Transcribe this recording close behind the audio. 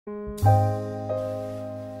Hey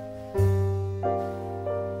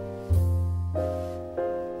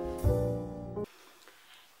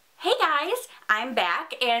guys, I'm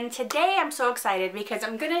back, and today I'm so excited because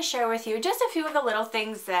I'm going to share with you just a few of the little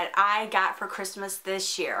things that I got for Christmas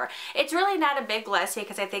this year. It's really not a big list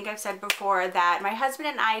because I think I've said before that my husband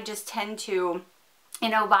and I just tend to, you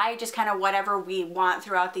know, buy just kind of whatever we want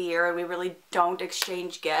throughout the year, and we really don't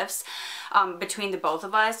exchange gifts between the both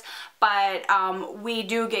of us. But we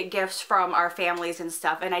do get gifts from our families and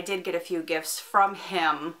stuff, and I did get a few gifts from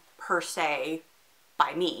him per se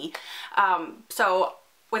by me. So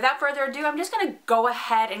without further ado, I'm just going to go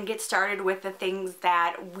ahead and get started with the things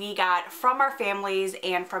that we got from our families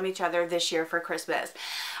and from each other this year for Christmas.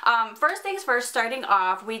 First things first, starting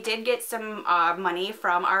off, we did get some money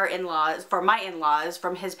from our in-laws, for my in-laws,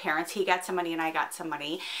 from his parents. He got some money and I got some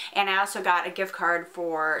money. And I also got a gift card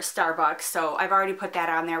for Starbucks, so I've already put that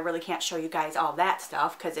on there. Really can't show you guys all that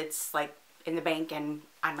stuff because it's like in the bank and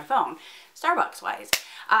on my phone, Starbucks wise.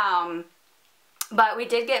 But we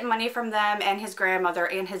did get money from them and his grandmother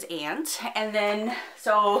and his aunt. And then,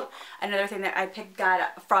 so another thing that I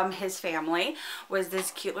got from his family was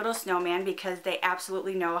this cute little snowman, because they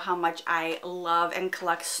absolutely know how much I love and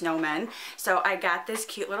collect snowmen. So I got this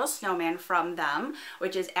cute little snowman from them,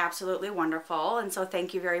 which is absolutely wonderful. And so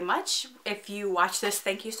thank you very much. If you watch this,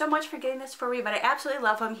 thank you so much for getting this for me. But I absolutely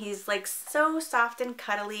love him. He's like so soft and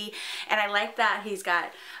cuddly. And I like that he's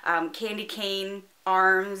got candy cane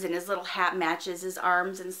arms, and his little hat matches his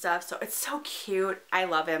arms and stuff, so it's so cute. I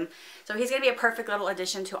love him. So he's gonna be a perfect little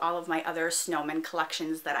addition to all of my other snowman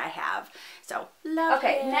collections that I have. So love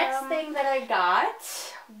him. Next thing that I got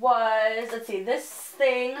was, let's see, this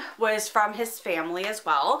thing was from his family as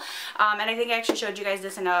well, and I think I actually showed you guys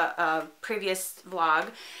this in a previous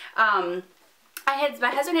vlog. My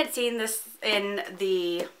husband had seen this in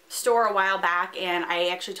the store a while back, and I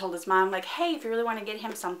actually told his mom, like, hey, if you really want to get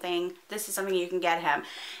him something, this is something you can get him.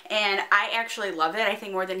 And I actually love it, I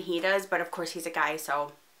think more than he does, but of course he's a guy,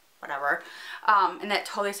 so whatever. And that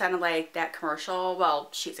totally sounded like that commercial. Well,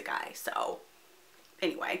 she's a guy, so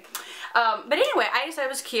anyway. But anyway, I just thought it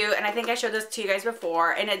was cute, and I think I showed this to you guys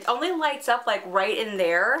before, and it only lights up like right in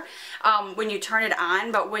there when you turn it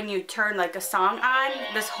on, but when you turn like a song on,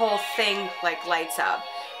 this whole thing like lights up.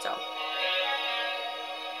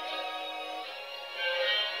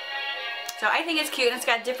 So I think it's cute, and it's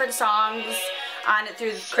got different songs on it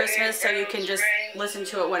through Christmas, so you can just listen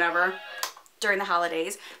to it whenever during the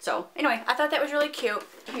holidays. So anyway, I thought that was really cute.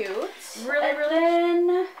 Then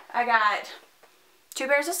I got 2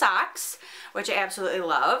 pairs of socks, which I absolutely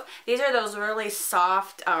love. These are those really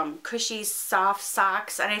soft, cushy, soft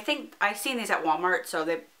socks, and I think I've seen these at Walmart, so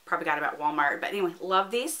they probably got them at Walmart. But anyway, love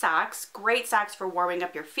these socks. Great socks for warming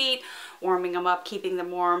up your feet, warming them up, keeping them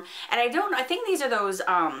warm. And I think these are those,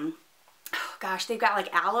 oh gosh, they've got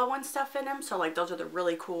like aloe and stuff in them, so like those are the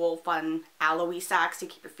really cool, fun aloe-y socks to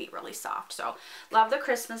keep your feet really soft. So love the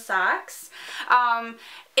Christmas socks.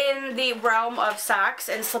 In the realm of socks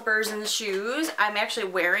and slippers and shoes, I'm actually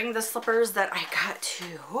wearing the slippers that I got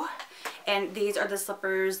too. And these are the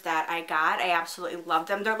slippers that I got. I absolutely love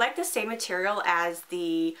them. They're like the same material as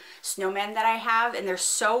the snowman that I have, and they're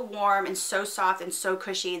so warm and so soft and so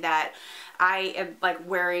cushy that I am like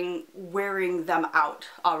wearing them out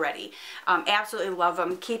already. Absolutely love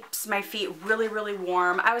them. Keeps my feet really, really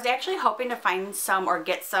warm. I was actually hoping to find some or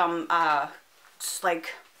get some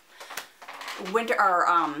like winter or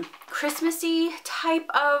Christmassy type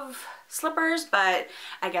of slippers, but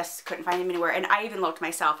I guess couldn't find them anywhere, and I even looked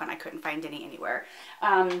myself and I couldn't find any anywhere.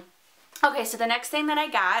 Okay, so the next thing that I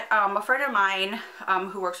got, a friend of mine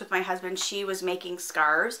who works with my husband, she was making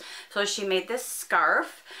scarves, so she made this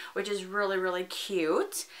scarf, which is really, really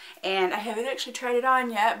cute, and I haven't actually tried it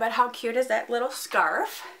on yet, but how cute is that little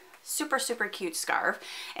scarf? Super, super cute scarf.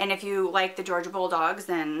 And if you like the Georgia Bulldogs,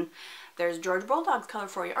 then there's Georgia Bulldogs color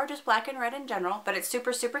for you, or just black and red in general, but it's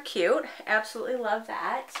super, super cute. Absolutely love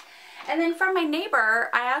that. And then from my neighbor,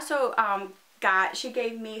 I also she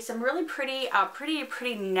gave me some really pretty,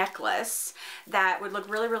 pretty necklace that would look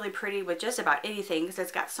really, really pretty with just about anything, because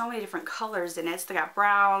it's got so many different colors in it. It's got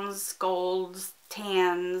browns, golds,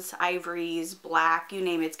 tans, ivories, black, you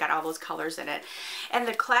name it, it's got all those colors in it. And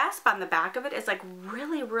the clasp on the back of it is like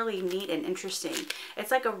really, really neat and interesting.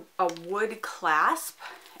 It's like a wood clasp,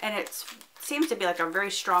 and it seems to be like a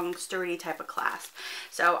very strong, sturdy type of clasp.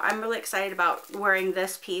 So I'm really excited about wearing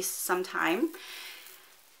this piece sometime.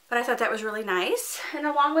 But I thought that was really nice. And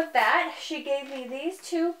along with that, she gave me these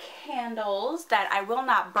two candles that I will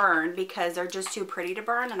not burn because they're just too pretty to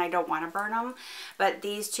burn and I don't want to burn them. But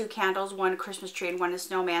these two candles, one a Christmas tree and one a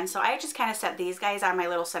snowman. So I just kind of set these guys on my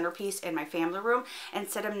little centerpiece in my family room and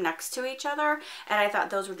set them next to each other. And I thought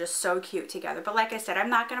those were just so cute together. But like I said, I'm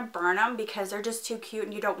not going to burn them because they're just too cute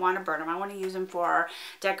and you don't want to burn them. I want to use them for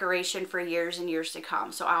decoration for years and years to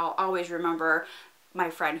come. So I'll always remember my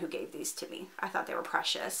friend who gave these to me. I thought they were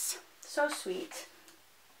precious. So sweet.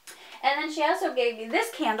 And then she also gave me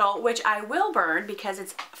this candle, which I will burn because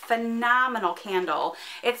it's a phenomenal candle.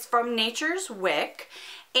 It's from Nature's Wick.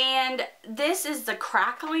 And this is the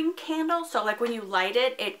crackling candle. So like when you light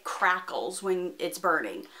it, it crackles when it's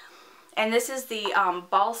burning. And this is the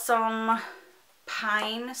balsam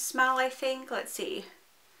pine smell, I think. Let's see.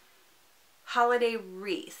 Holiday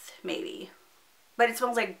wreath, maybe. But it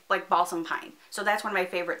smells like balsam pine. So that's one of my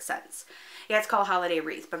favorite scents. Yeah, it's called Holiday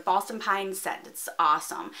Wreath, but balsam pine scent. It's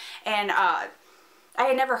awesome. And I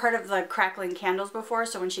had never heard of the crackling candles before,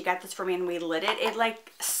 so when she got this for me and we lit it, it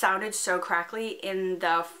like sounded so crackly in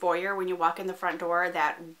the foyer when you walk in the front door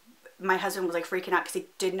that my husband was like freaking out because he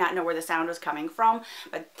did not know where the sound was coming from.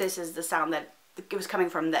 But this is the sound that it was coming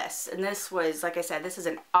from this. And this was, like I said, this is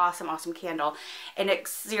an awesome, awesome candle. And it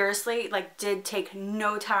seriously, like, did take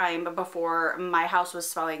no time before my house was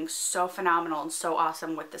smelling so phenomenal and so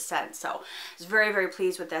awesome with the scent. So I was very, very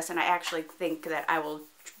pleased with this. And I actually think that I will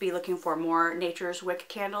be looking for more Nature's Wick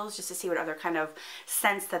candles just to see what other kind of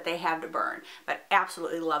scents that they have to burn. But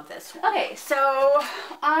absolutely love this one. Okay, so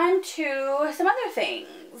on to some other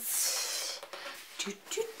things.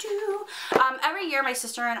 Every year my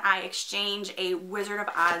sister and I exchange a Wizard of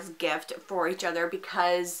Oz gift for each other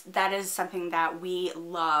because that is something that we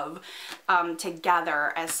love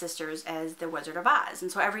together as sisters, as the Wizard of Oz.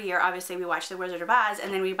 And so every year obviously we watch the Wizard of Oz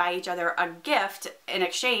and then we buy each other a gift in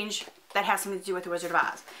exchange that has something to do with the Wizard of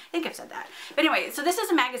Oz. I think I've said that. But anyway, so this is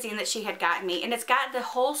a magazine that she had gotten me, and it's got the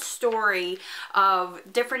whole story of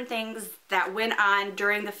different things that went on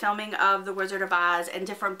during the filming of the Wizard of Oz and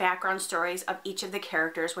different background stories of each of the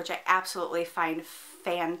characters, which I absolutely find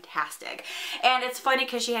fantastic. And it's funny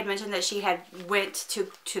because she had mentioned that she had went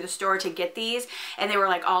to the store to get these and they were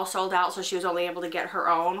like all sold out, so she was only able to get her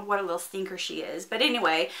own. What a little stinker she is. But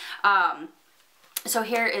anyway, so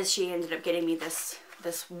here is, she ended up getting me this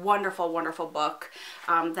wonderful, wonderful book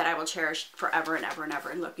that I will cherish forever and ever and ever.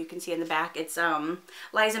 And look, you can see in the back, it's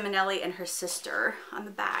Liza Minnelli and her sister on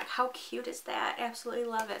the back. How cute is that? Absolutely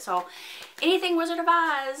love it. So anything Wizard of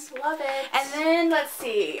Oz, love it. And then let's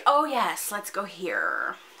see. Oh yes, let's go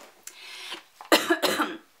here.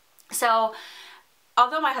 So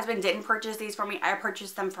although my husband didn't purchase these for me, I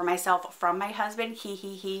purchased them for myself from my husband.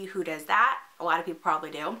 He, who does that? A lot of people probably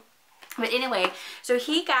do. But anyway, so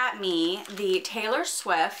he got me the Taylor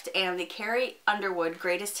Swift and the Carrie Underwood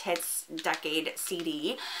Greatest Hits Decade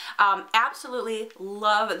CD. Absolutely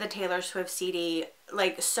love the Taylor Swift CD.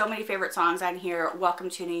 Like, so many favorite songs on here. Welcome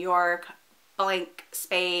to New York, Blank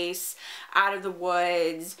Space, Out of the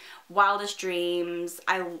Woods, Wildest Dreams.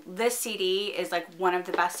 This CD is like one of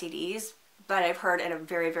the best CDs that I've heard in a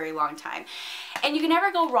very, very long time. And you can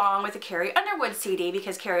never go wrong with a Carrie Underwood CD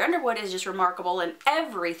because Carrie Underwood is just remarkable in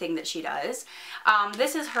everything that she does.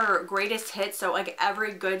 This is her greatest hit, so like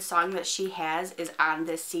every good song that she has is on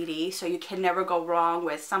this CD, so you can never go wrong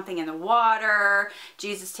with Something in the Water,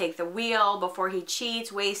 Jesus Take the Wheel, Before He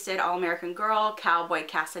Cheats, Wasted, All American Girl, Cowboy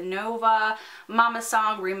Casanova, Mama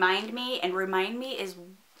Song, Remind Me. And Remind Me is,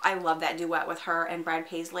 I love that duet with her and Brad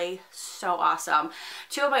Paisley. So awesome.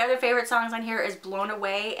 Two of my other favorite songs on here is Blown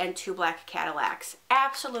Away and Two Black Cadillacs.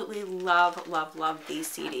 Absolutely love, love, love these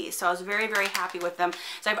CDs. So I was very, very happy with them.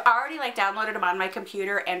 So I've already like downloaded them on my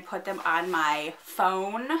computer and put them on my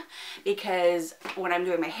phone because when I'm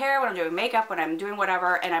doing my hair, when I'm doing makeup, when I'm doing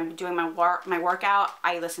whatever, and I'm doing my workout,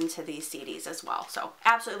 I listen to these CDs as well. So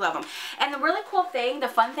absolutely love them. And the really cool thing, the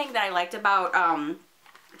fun thing that I liked about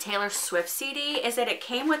Taylor Swift CD is that it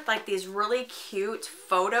came with like these really cute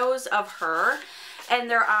photos of her, and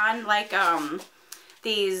they're on like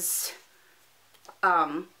these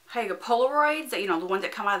how you go, Polaroids, that, you know, the ones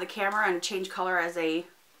that come out of the camera and change color as they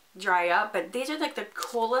dry up. But these are like the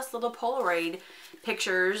coolest little Polaroid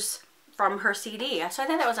pictures from her CD. So I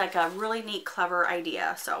thought that was like a really neat, clever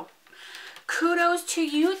idea. So kudos to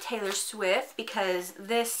you, Taylor Swift, because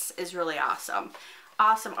this is really awesome.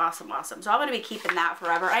 Awesome, awesome, awesome. So I'm going to be keeping that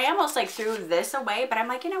forever. I almost like threw this away, but I'm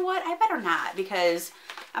like, you know what? I better not, because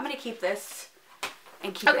I'm going to keep this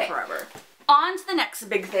and keep it forever. On to the next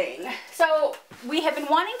big thing. So we have been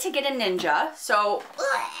wanting to get a Ninja. So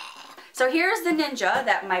So here's the Ninja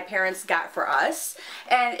that my parents got for us,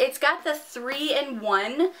 and it's got the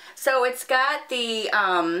 3-in-1. So it's got the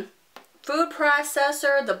food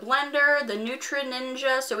processor, the blender, the Nutri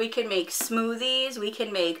Ninja, so we can make smoothies, we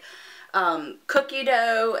can make cookie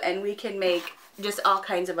dough, and we can make just all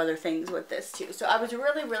kinds of other things with this too. So I was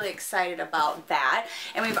really excited about that,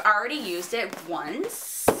 and we've already used it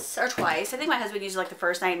once or twice. I think my husband used it like the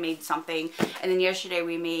first night and made something, and then yesterday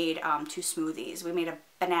we made 2 smoothies. We made a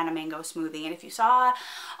banana mango smoothie, and if you saw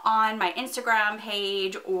on my Instagram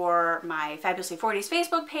page or my Fabulously 40s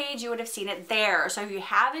Facebook page, you would have seen it there. So if you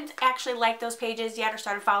haven't actually liked those pages yet or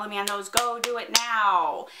started following me on those, go do it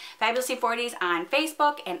now. Fabulously 40s on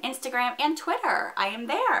Facebook and Instagram and Twitter. I am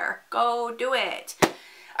there. Go do it.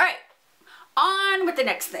 All right, on with the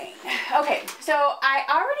next thing. Okay, so I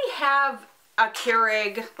already have a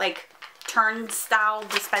Keurig like turnstile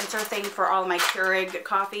dispenser thing for all of my Keurig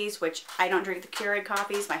coffees, which I don't drink the Keurig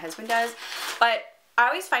coffees, my husband does, but I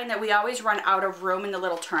always find that we always run out of room in the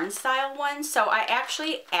little turnstile one, so I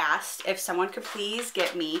actually asked if someone could please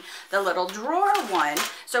get me the little drawer one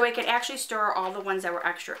so I could actually store all the ones that were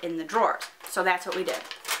extra in the drawer. So that's what we did.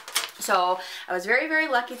 So I was very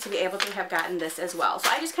lucky to be able to have gotten this as well. So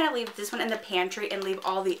I just kind of leave this one in the pantry and leave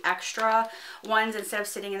all the extra ones instead of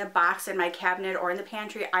sitting in the box in my cabinet or in the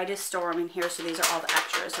pantry. I just store them in here, so these are all the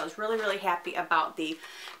extras. So I was really happy about the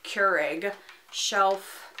Keurig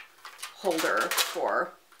shelf holder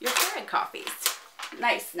for your Keurig coffees.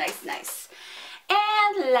 Nice.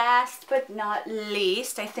 And last but not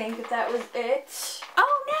least, I think that was it.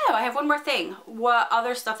 Oh no, I have one more thing. What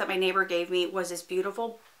other stuff that my neighbor gave me was this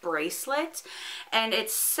beautiful bracelet, and it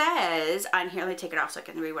says on here, let me take it off so I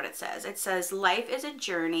can read what it says. It says, life is a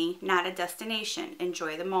journey, not a destination.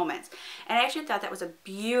 Enjoy the moments. And I actually thought that was a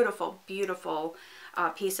beautiful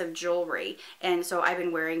piece of jewelry, and so I've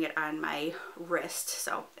been wearing it on my wrist,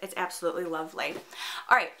 so it's absolutely lovely.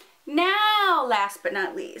 All right, now last but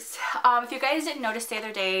not least, if you guys didn't notice the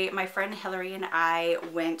other day, my friend Hillary and I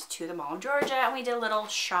went to the Mall of Georgia and we did a little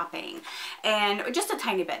shopping, and just a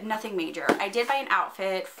tiny bit, nothing major. I did buy an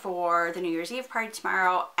outfit for the New Year's Eve party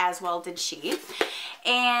tomorrow, as well did she,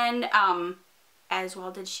 and as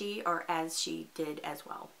well did she, or as she did as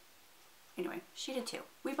well. Anyway, she did too.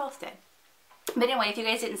 We both did. But anyway, if you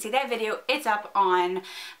guys didn't see that video, it's up on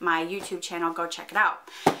my YouTube channel. Go check it out.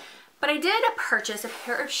 But I did purchase a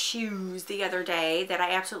pair of shoes the other day that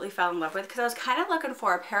I absolutely fell in love with, because I was kind of looking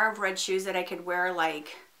for a pair of red shoes that I could wear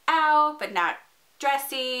like out, but not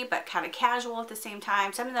dressy, but kind of casual at the same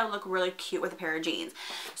time. Something that would look really cute with a pair of jeans.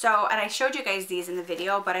 So, and I showed you guys these in the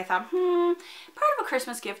video, but I thought, part of a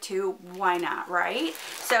Christmas gift too, why not, right?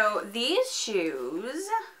 So these shoes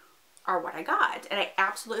are what I got, and I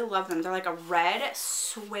absolutely love them. They're like a red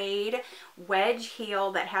suede wedge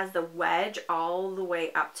heel that has the wedge all the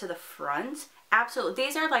way up to the front. Absolutely,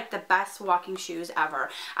 these are like the best walking shoes ever.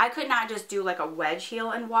 I could not just do like a wedge heel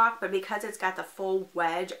and walk, but because it's got the full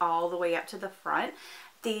wedge all the way up to the front,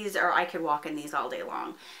 these are, I could walk in these all day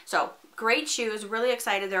long. So great shoes, really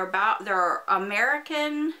excited. They're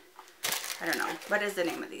American, I don't know, what is the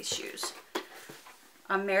name of these shoes?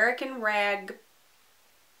 American Ragsy?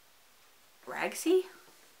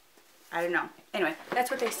 I don't know. Anyway,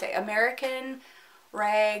 that's what they say. American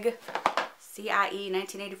Rag CIE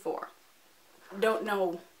 1984. Don't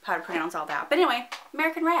know how to pronounce all that. But anyway,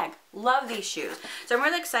 American Rag. Love these shoes. So I'm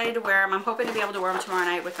really excited to wear them. I'm hoping to be able to wear them tomorrow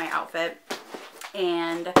night with my outfit.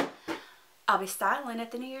 And I'll be styling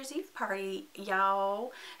at the New Year's Eve party,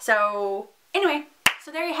 y'all. So anyway,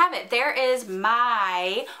 so there you have it. There is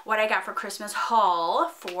my what I got for Christmas haul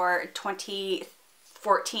for 2014.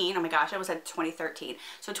 Oh my gosh, I almost said 2013.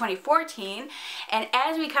 So 2014. And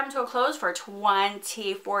as we come to a close for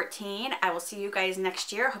 2014, I will see you guys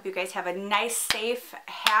next year. Hope you guys have a nice, safe,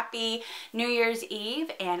 happy New Year's Eve.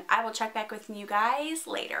 And I will check back with you guys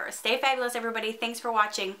later. Stay fabulous, everybody. Thanks for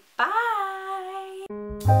watching. Bye.